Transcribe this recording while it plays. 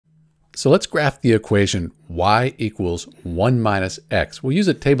So let's graph the equation y equals 1 minus x. We'll use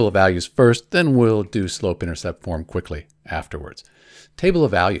a table of values first, then we'll do slope-intercept form quickly afterwards. Table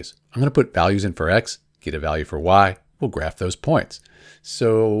of values. I'm going to put values in for x, get a value for y. We'll graph those points.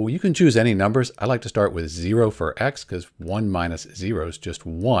 So you can choose any numbers. I like to start with 0 for x because 1 minus 0 is just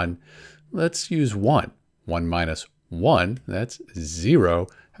 1. Let's use 1. 1 minus 1, that's 0.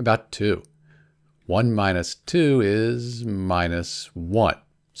 How about 2? 1 minus 2 is minus 1.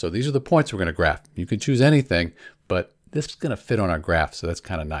 So these are the points we're going to graph. You can choose anything, but this is going to fit on our graph, so that's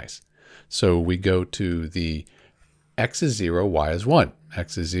kind of nice. So we go to the x is 0, y is 1.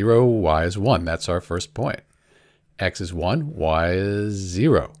 X is 0, y is 1. That's our first point. X is 1, y is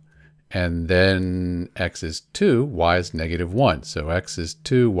 0. And then x is 2, y is negative 1. So x is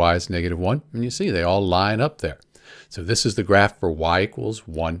 2, y is negative 1. And you see they all line up there. So this is the graph for y equals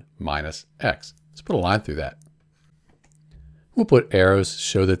 1 minus x. Let's put a line through that. We'll put arrows to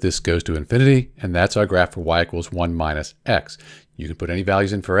show that this goes to infinity, and that's our graph for y equals 1 minus x. You can put any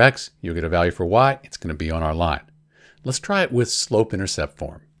values in for x, you'll get a value for y, it's going to be on our line. Let's try it with slope-intercept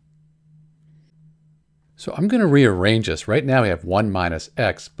form. So I'm going to rearrange this. Right now we have 1 minus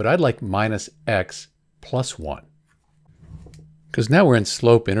x, but I'd like minus x plus 1. Because now we're in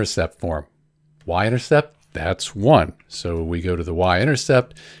slope-intercept form. Y-intercept, that's 1. So we go to the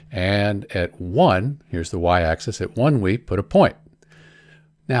y-intercept, and at 1, here's the y-axis, at 1 we put a point.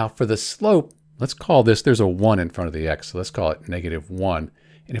 Now for the slope, let's call this, there's a 1 in front of the x, so let's call it negative 1.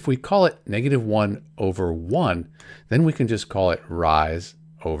 And if we call it negative 1 over 1, then we can just call it rise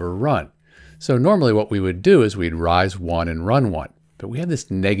over run. So normally what we would do is we'd rise 1 and run 1, but we have this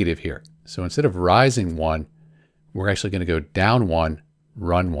negative here. So instead of rising 1, we're actually going to go down 1,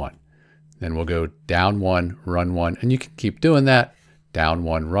 run 1. Then we'll go down 1, run 1, and you can keep doing that, down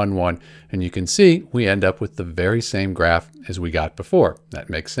 1, run 1, and you can see we end up with the very same graph as we got before. That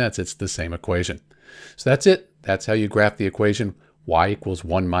makes sense, it's the same equation. So that's it, that's how you graph the equation y equals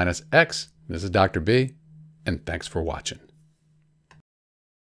 1 minus x. This is Dr. B, and thanks for watching.